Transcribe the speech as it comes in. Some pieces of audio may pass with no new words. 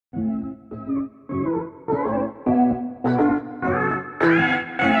Hi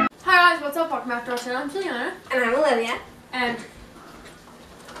guys, what's up? Welcome back to our channel. I'm Juliana. And I'm Olivia. And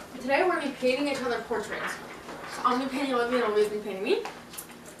today we're going to be painting each other portraits. So I'm going to be painting Olivia and Olivia's going to be painting me.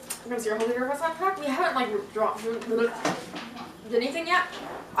 I'm going to see our Holy River What's That? We haven't like did anything yet.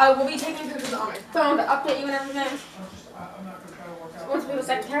 I will be taking pictures on my phone to update you and everything. So once we do the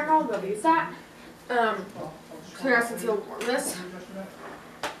second camera roll, we'll use that. So you guys can see more of this.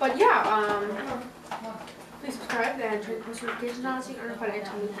 But yeah, please subscribe and turn post notifications on so you can notify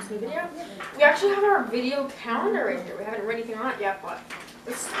anytime we post a new video. We actually have our video calendar right here. We haven't written anything on it yet, but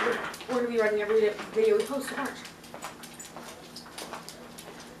we're going to be writing every video we post so much.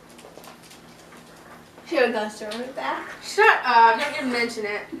 Should we go start with that? Shut up, don't even mention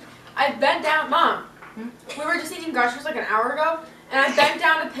it. I bent down, Mom, we were just eating Gushers like an hour ago, and I bent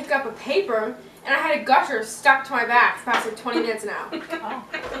down to pick up a paper, and I had a Gusher stuck to my back for past like 20 minutes now. Oh.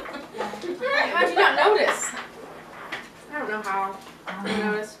 How'd you not notice? I don't know how. I didn't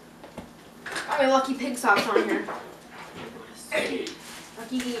notice. Got my Lucky Pig socks on here. Lucky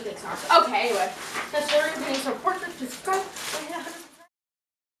Pig socks. Okay, anyway. That's where we're going to do some portraits. Just go.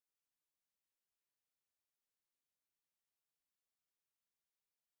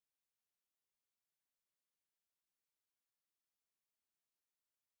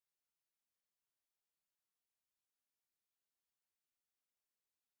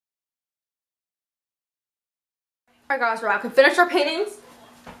 Alright guys, we're back. We finished our paintings.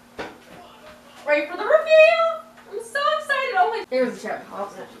 Ready for the review! I'm so excited! Oh my... Here's the chair.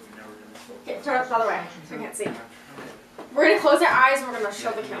 Okay, turn it the other way. I can't see. We're going to close our eyes and we're going to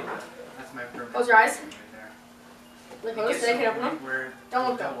show the camera. Close your eyes. Look close. Did I can open them? Don't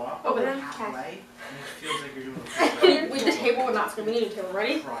look them. Open them. Okay. We need the table and not screen. We need a table.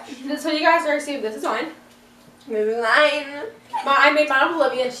 Ready? So you guys already see this is mine. This is mine. I made mine of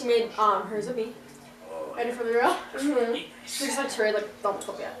Olivia and she made hers of me. Ready for the real? Mm-hmm. We just like trade like don't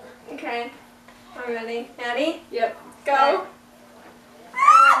flip yet. Okay. I'm ready. Ready? Yep. Go.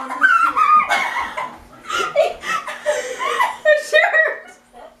 Shirt.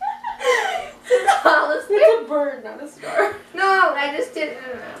 It's a bird, not a star. No, I just didn't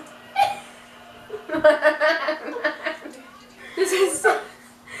know. This is so...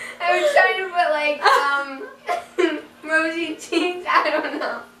 I was trying to put like rosy cheeks. I don't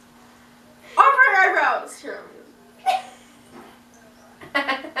know. Over eyebrows. Here.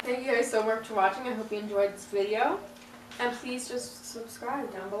 Thank you guys so much for watching. I hope you enjoyed this video. And please just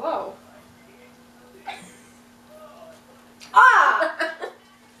subscribe down below. Ah!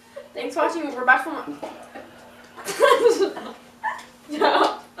 Thanks for watching. We're back from...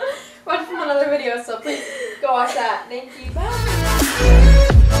 no. Watch from another video, so please go watch that. Thank you. Bye.